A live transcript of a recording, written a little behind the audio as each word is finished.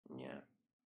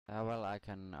Well, I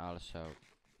can also.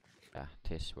 Yeah,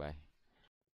 this way.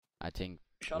 I think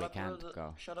we can't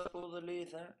go. Shall I pull the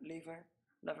lever?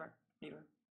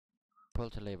 Pull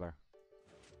the lever.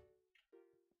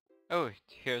 Oh,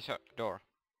 here's a door.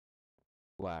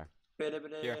 Where?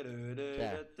 Here.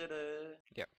 There.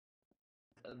 Yeah.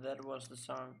 That was the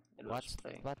song it was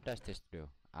playing. What does this do?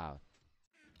 Oh.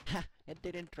 Ha! It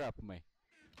didn't drop me.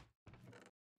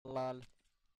 Lol.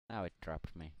 Now it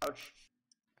dropped me. Ouch.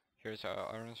 Here's a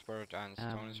iron sword and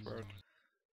stone sword.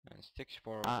 And sticks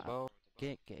for the bow.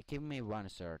 Give me one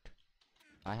sword.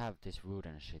 I have this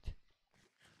wooden shit.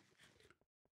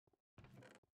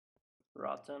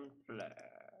 Rotten flesh.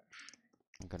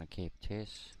 I'm gonna keep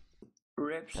this.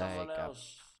 Rip someone Take a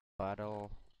else.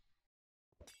 bottle.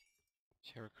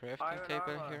 Is there a crafting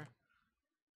table here?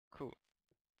 Cool.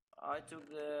 I took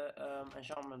the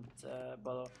enchantment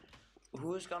bottle.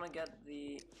 Who's gonna get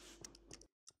the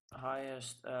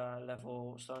highest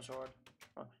level stone sword?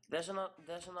 Oh, there's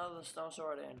another stone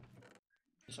sword in.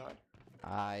 Sorry.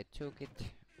 I took it.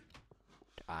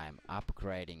 I'm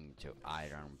upgrading to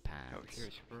iron pants. Oh,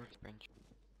 here's a workbench.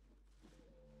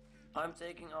 I'm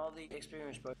taking all the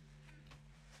experience books.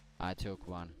 I took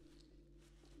one.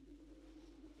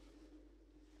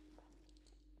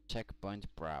 Checkpoint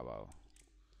Bravo.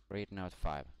 Read note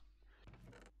 5.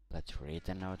 Let's read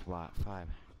the note 5.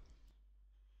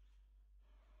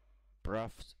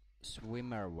 Prof's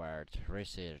swimmer word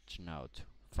research note.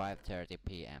 5:30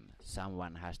 p.m.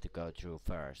 Someone has to go through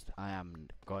first. I am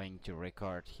going to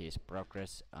record his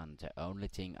progress on the only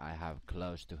thing I have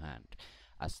close to hand.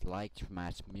 A slight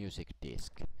mass music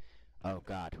disc. Oh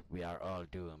god, we are all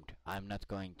doomed. I'm not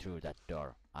going through that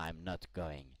door. I'm not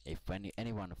going. If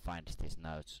anyone finds this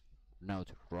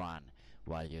note, run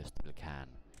while you still can.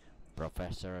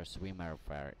 Professor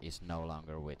Swimmerfair is no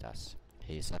longer with us.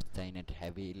 He sustained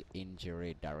heavy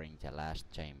injury during the last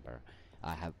chamber.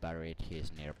 I have buried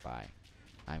his nearby.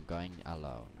 I'm going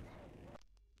alone.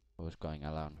 Who's going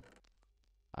alone?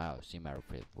 Oh,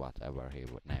 Simmerfield, whatever his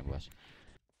name was.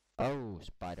 Oh,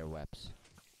 spider webs.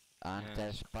 And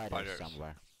there's spiders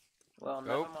somewhere. Well,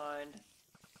 never mind.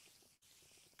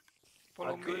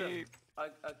 Follow me. I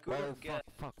could have get.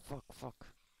 Fuck.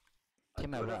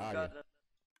 Timmer, where are you?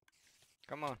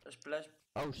 Come on. A splash.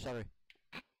 Oh, sorry.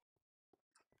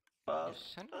 You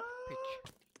son of a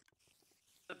bitch.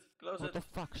 Close What it. the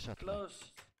fuck shot me?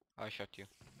 Close. I shot you.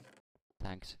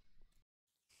 Thanks.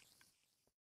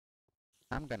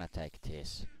 I'm gonna take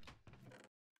this.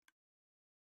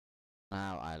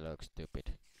 Now I look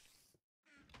stupid.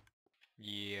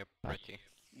 Yeah, pretty.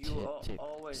 You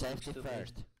always look Safety stupid.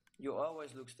 first. You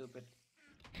always look stupid.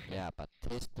 Yeah, but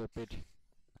this stupid.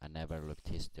 I never looked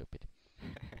this stupid.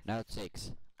 Note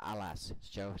 6. Alas,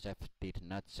 Joseph did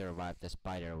not survive the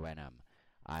spider venom.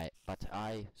 But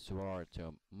I swore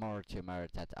to Mortimer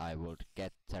that I would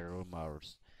get the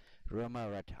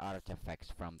rumored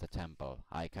artifacts from the temple.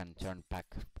 I can't turn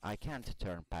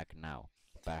back now.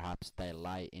 Perhaps they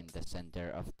lie in the center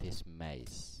of this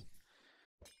maze.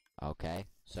 Okay,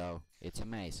 so it's a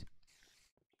maze.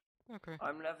 Okay.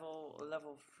 I'm level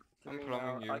 3 I'm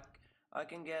following now. you. I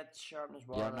can get sharpness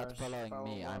You're bonus. not following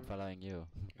me, I'm one. following you.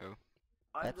 Oh.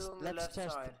 I'm doing the left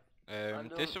side.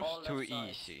 This doing all was too left side.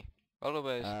 easy.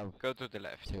 Always go to the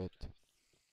left.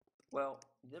 Well,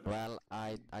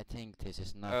 I think this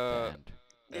is not the end.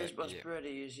 this was pretty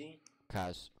easy.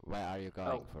 Cause where are you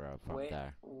going from wait,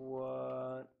 there?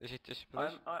 What? Is it this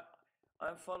place?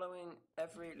 I'm following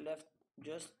every left,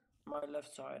 just my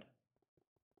left side.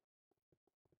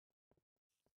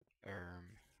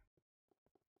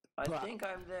 I think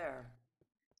I'm there,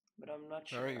 but I'm not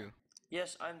sure. Where are you?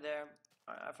 Yes, I'm there.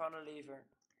 I found a lever.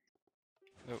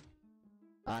 Oh.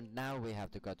 And now we have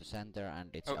to go to center and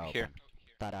it's Oh, open. here.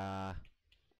 Ta-da!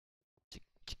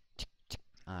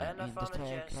 And I in the found a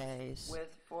chest staircase.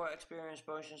 with 4 experience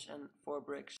potions and 4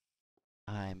 bricks.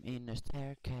 I'm in the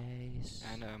staircase.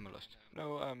 And I'm lost.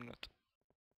 No, I'm not.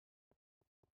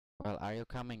 Well, are you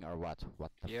coming or what?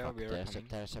 What the Yeah, fuck? we are coming.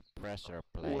 There's a pressure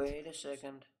plate. Wait a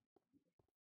second.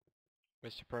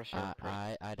 Where's the pressure?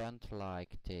 I don't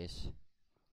like this.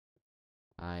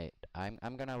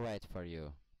 I'm gonna wait for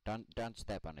you. Don't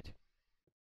step on it.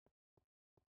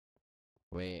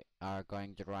 We are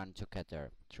going to run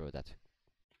together through that.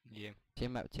 Yeah.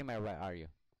 Timmer, where are you?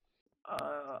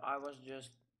 I was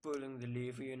just pulling the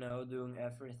lever, you know, doing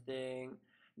everything,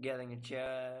 getting a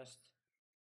chest.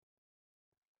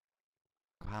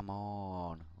 Come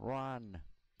on, run!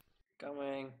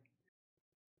 Coming.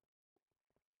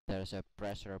 There's a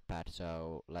pressure pad,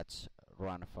 so let's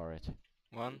run for it.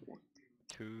 1,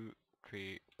 2,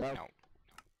 3, Go. no.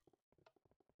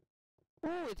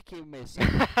 Oh, it killed me.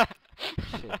 Son.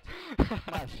 shit.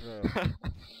 Mushroom.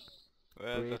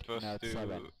 Well, Read that was note too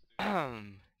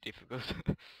 7. difficult.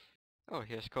 Oh,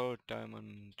 here's gold,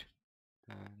 diamond,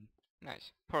 and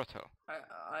nice portal.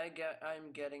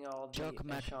 I'm getting all the Jock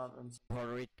Mac enchantments. for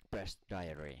request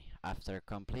diary. After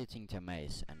completing the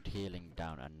maze and healing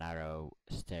down a narrow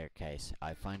staircase,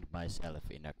 I find myself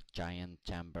in a giant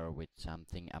chamber with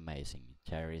something amazing.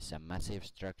 There is a massive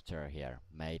structure here,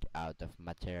 made out of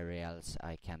materials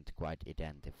I can't quite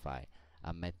identify.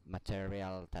 A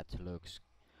material that looks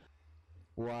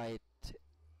quite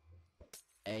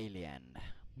alien.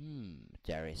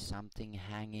 There is something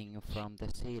hanging from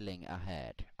the ceiling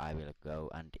ahead. I will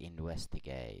go and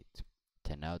investigate.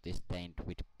 The note is stained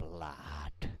with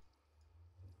blood.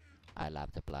 I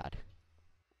love the blood.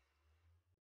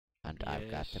 And I've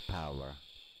got the power.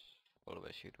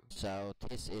 Always you do. So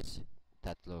this is,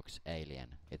 that looks alien.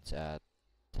 It's a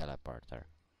teleporter.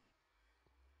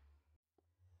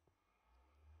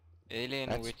 Alien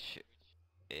That's which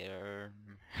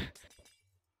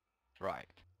right.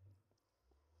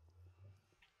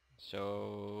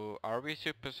 So are we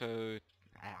supposed to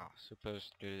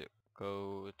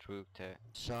go through the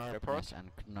sharpness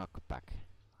and knockback.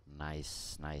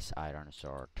 Nice iron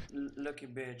sword. Lucky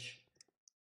bitch.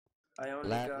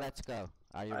 Let's go.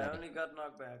 Are you I ready? only got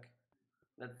knockback.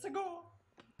 Let's go.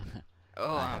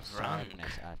 Oh, I I'm have drunk.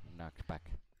 sharpness and knockback.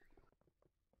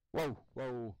 Whoa.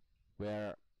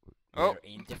 We're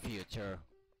in the future.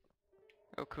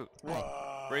 Oh, cool. Hey.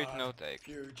 Read note 8.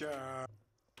 Future.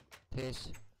 This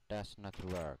does not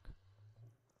work.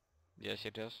 Yes,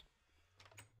 it does.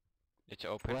 It's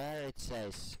open. Where it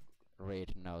says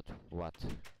read note what?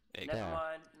 Never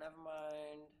mind.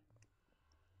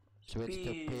 Switch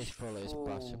to peaceful is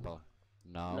possible.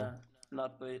 No. Nah,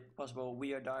 not possible.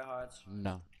 We are diehards.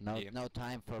 No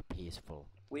time for peaceful.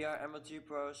 We are amateur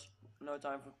pros. No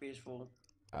time for peaceful.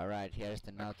 Alright, here's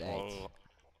the note 8.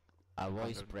 A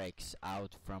voice breaks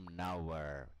out from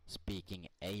nowhere, speaking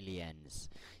aliens.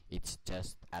 It's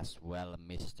just as well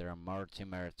Mr.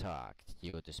 Mortimer talked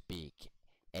you to speak.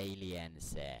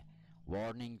 Aliens.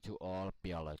 Warning to all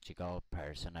biological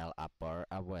personnel aboard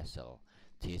a vessel.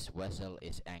 This vessel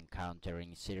is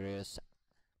encountering serious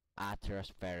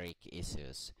atmospheric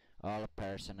issues. All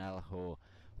personnel who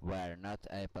were not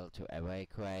able to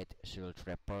evacuate should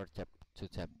report to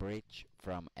the bridge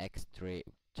from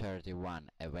X-31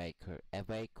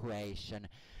 evacuation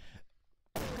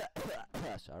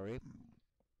sorry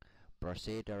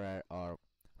procedure or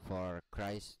for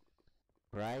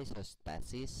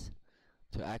crysostasis.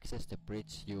 To access the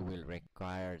bridge you will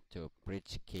require the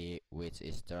bridge key, which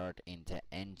is stored in the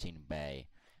engine bay.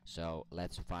 So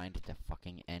let's find the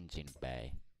fucking engine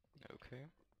bay. Okay.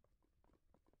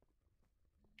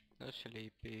 No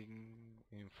sleeping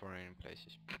in foreign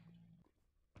places.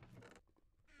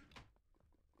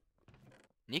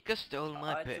 Nika stole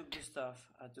my I pet. took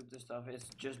the stuff.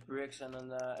 It's just bricks and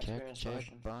an experience Check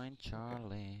potion. point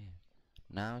Charlie.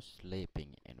 Now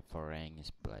sleeping in foreign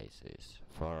places.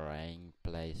 Foreign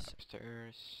place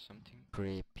Upstairs, something.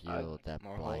 creep you the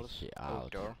More blighty holes.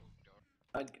 out. Door.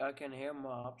 I can hear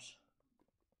mobs.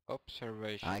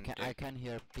 Observation I deck. can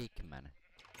hear pigmen.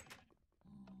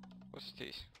 What's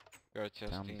this? You're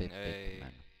just Zombie in a...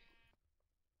 pigmen.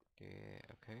 Yeah,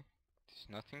 okay. There's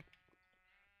nothing.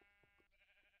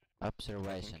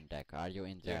 Observation deck. Are you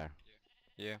in Yeah. there?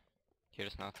 Yeah.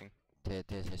 Here's nothing.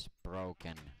 This is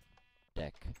broken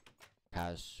deck.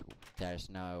 Cause there's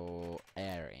no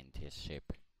air in this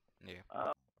ship.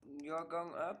 Yeah. You're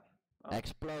going up? Oh.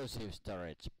 Explosive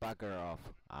storage. Bugger off.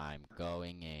 I'm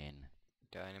going in.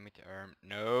 Dynamite arm.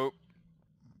 No.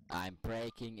 I'm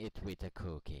breaking it with a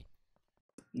cookie.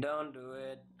 Don't do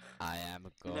it. I am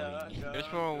going No, in. don't.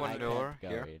 There's more one I door can't go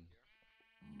here. in.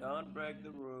 Don't break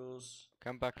the rules.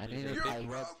 Come back. I little didn't. pig. I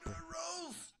You read broke the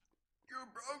rules! You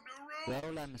broke the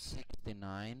rules! Golem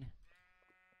 69.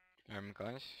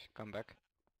 Guys, come back.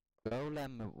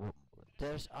 Golem.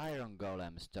 There's iron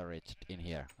golem storage in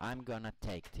here. I'm gonna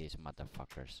take these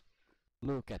motherfuckers.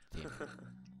 Look at him.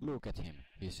 Look at him.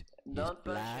 He's Don't punch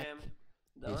black. him.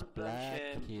 He's Don't punch black.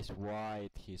 him. He's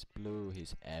white. He's blue.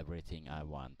 He's everything I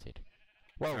wanted.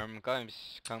 Whoa!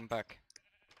 Guys, come back.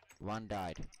 One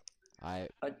died. I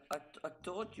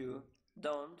told you.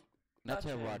 Don't. Not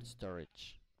touch a him. word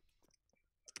storage.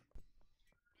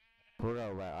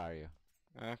 Furrow, where are you?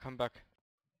 Come back.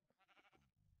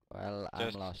 Well,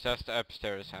 I'm lost. Just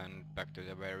upstairs and back to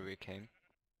the where we came.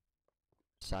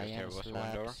 Science there was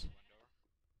one door. labs.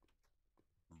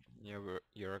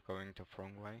 You're going the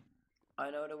wrong way. I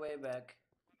know the way back.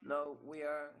 No, we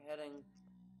are heading.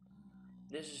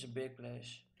 This is a big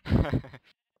place.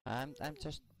 I'm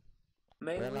just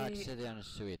Maybe relaxed on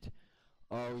suite.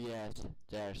 Oh yes,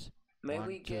 there's May one,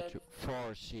 we two, get... three,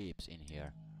 4 sheeps in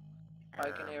here. I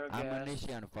can hear a gas.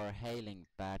 Ammunition for hailing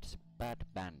bad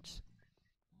bands.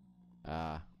 I'm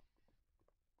at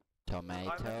the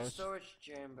Tomatoes. storage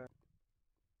chamber.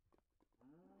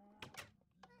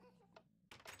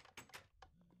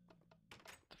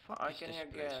 The fuck I is can this hear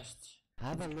place? guests.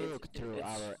 Have a look through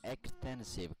it's- our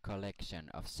extensive collection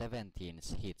of 17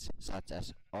 hits such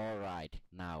as Alright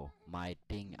Now, My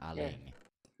Ding-a-Ling.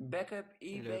 Backup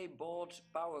eBay bought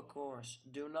power cores.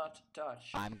 Do not touch.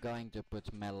 I'm going to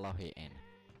put Melohi in.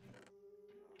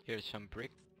 Here's some brick.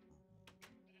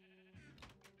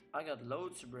 I got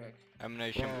loads of brick.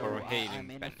 Ammunition Whoa, for I'm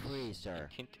hailing in a pens. freezer.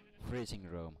 Hint. Freezing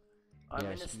room. I'm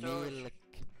in the There's storage. milk.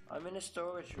 I'm in the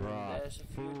storage room. Raw There's a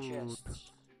few food.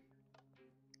 chests.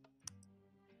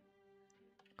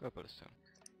 Cobblestone.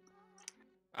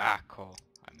 Ah, coal.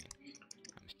 I mean,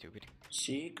 I'm stupid.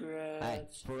 Secrets. Hey,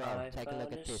 Furrow, take a look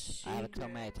found at this. I have secret.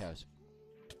 tomatoes.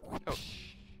 Oh.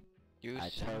 You I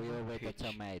son throw of you a with a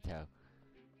bitch. tomato.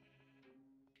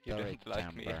 You Storage don't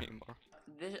like me chamber. anymore.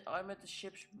 I'm at the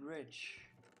ship's bridge.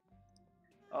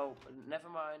 Oh, never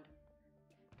mind.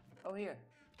 Oh, here.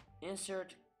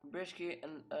 Insert bridge key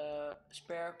and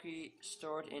spare key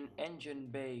stored in engine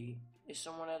bay. Is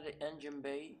someone at the engine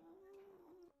bay?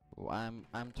 I'm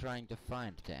trying to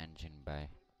find the engine bay.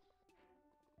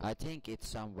 I think it's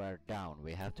somewhere down.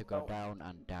 We have to go Oh, down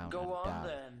and down Go and on down.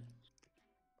 then.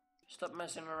 Stop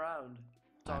messing around.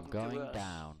 I'm Talking going to us.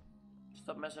 down.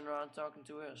 Stop messing around talking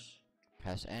to us.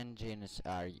 Cause engines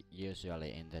are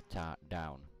usually in the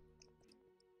down.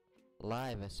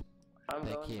 Live I'm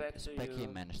going back to you.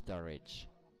 specimen storage.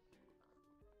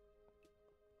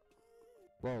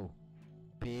 Whoa.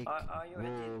 Pig, Are you at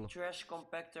wool, the trash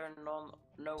compactor no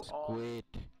on? squid,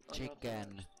 Oh, not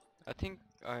chicken, yours. I think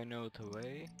I know the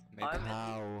way. Maybe.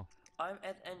 cow. I'm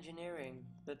at engineering,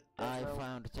 but I there's no...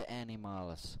 found the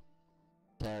animals.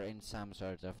 They're in some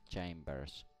sort of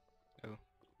chambers.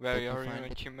 Where Did you are you find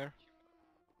in it? Timber?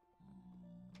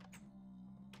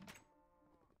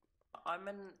 I'm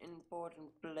in an important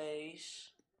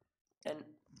place, and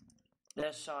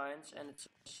there's signs, and it's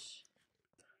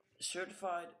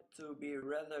certified to be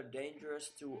rather dangerous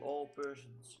to all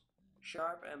persons.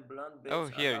 Sharp and blunt bits Oh,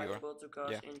 here are you are. liable to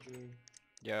cause Yeah. injury.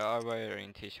 Yeah, I were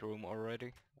in this room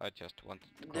already. I just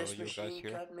wanted to call This you guys machine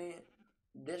here. cut me.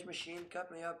 This machine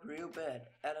cut me up real bad.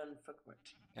 Alan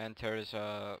Fuckwit. And there is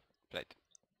a plate.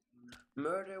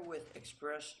 Murder with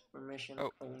express permission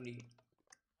Oh. only.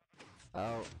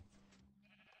 Oh,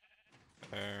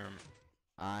 Um,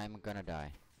 I'm gonna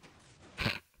die.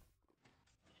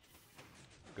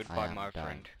 goodbye, am my dying.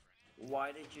 friend.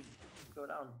 Why did you go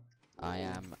down? I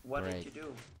am What break. did you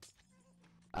do?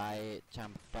 I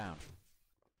jumped down.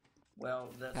 Well,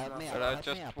 that's Help not me so out. But I Help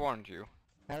me just up. warned you.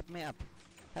 Help me up.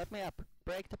 Help me up.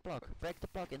 Break the block. Break the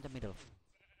block in the middle.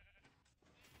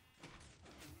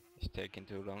 It's taking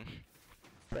too long.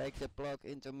 Break the block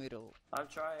in the middle. I'm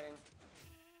trying.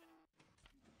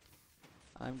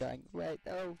 I'm dying. Wait.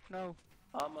 Oh no.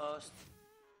 Almost.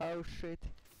 Oh shit.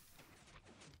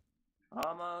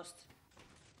 Almost.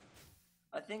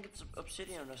 I think it's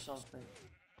obsidian or something.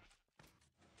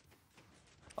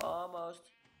 Almost.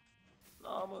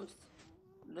 Almost.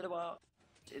 Little while.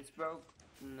 It's broke.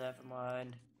 Never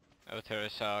mind. Oh, there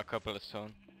is a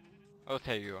cobblestone. Oh,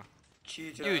 there you are.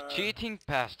 Cheater. You cheating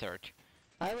bastard!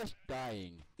 I was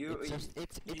dying. You- It just you-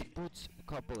 it puts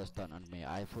cobblestone on me.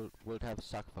 I would have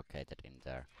suffocated in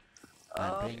there.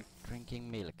 Oh. I'm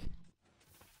drinking milk.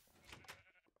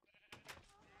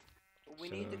 We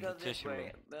So, need to go this this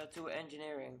way, to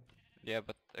engineering. Yeah,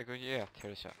 but yeah,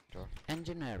 there is a door.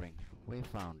 Engineering. We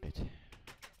found it.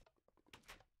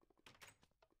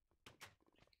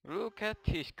 Look at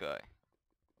this guy.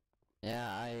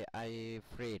 Yeah, I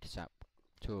freed some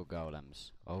 2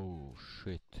 golems. Oh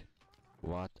shit.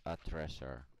 What a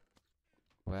treasure.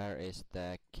 Where is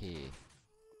the key?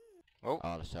 Oh.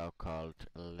 Also called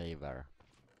lever.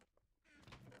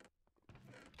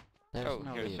 There's Oh,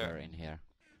 no here's a- lever in here.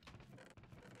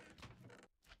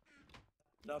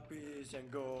 Lapis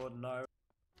and gold now.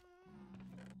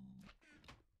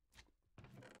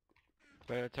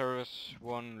 But there was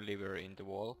one lever in the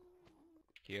wall.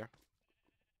 Here.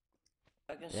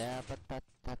 I can Yeah, but that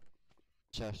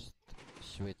just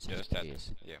switches Just that.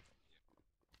 keys. Yeah.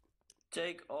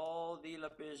 take all the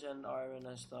lapis and iron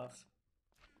and stuff.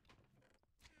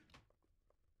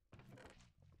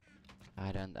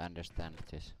 I don't understand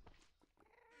this.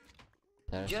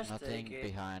 There's Just nothing take it.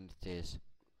 behind this.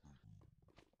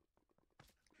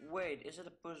 Wait, is it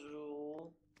a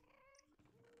puzzle?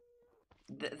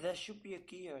 There should be a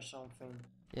key or something.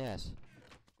 Yes.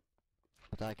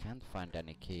 But I can't find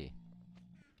any key.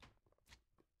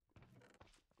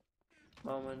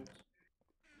 Moment.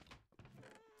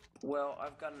 Well,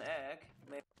 I've got an egg.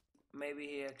 Maybe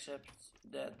he accepts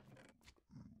that.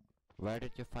 Where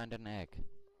did you find an egg?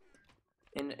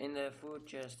 In the food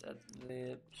chest at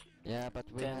the. Yeah, but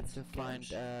we have to find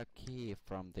camps. a key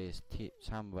from this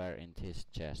somewhere in this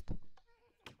chest.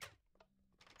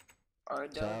 I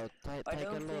So don't take a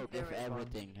think look if there is one.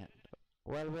 everything.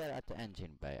 Well, we're at the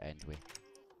engine bay, ain't we?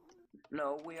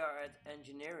 No, we are at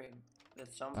engineering.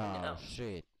 That's something Oh else.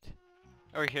 shit!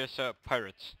 Oh, here's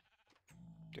pirates.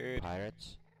 Dude.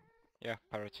 Pirates? Yeah,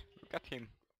 pirates. Look at him.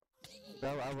 Go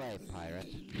away, pirate!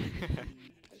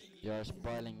 You're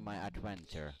spoiling my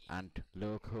adventure. And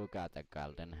look who got a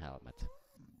golden helmet.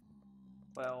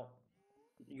 Well,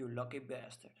 you lucky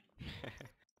bastard.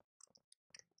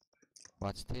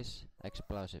 What's this?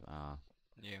 Explosive? Ah,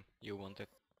 Yeah, you wanted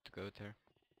to go there.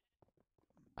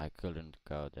 I couldn't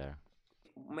go there.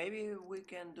 Maybe we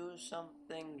can do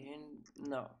something in.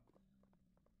 No.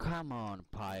 Come on,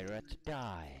 pirate,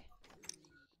 die!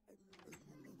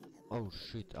 Oh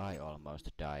shit, I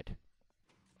almost died.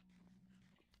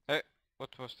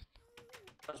 What was it?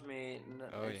 Trust me,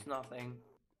 Oh, it's nothing.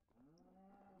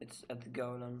 It's at the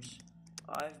golems.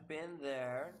 I've been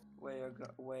there. Where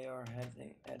you're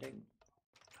heading?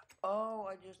 Oh,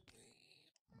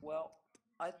 well,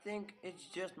 I think it's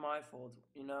just my fault.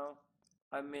 You know,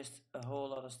 I missed a whole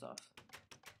lot of stuff.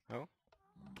 Oh?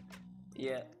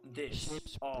 Yeah, this.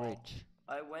 Ship's Oh, bridge.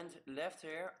 I went left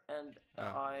here and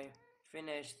I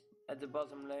finished at the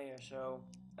bottom layer, so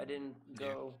I didn't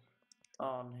go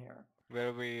on here.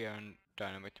 Were we on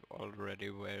dynamite already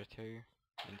were to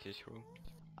in this room?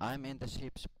 I'm in the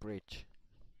ship's bridge.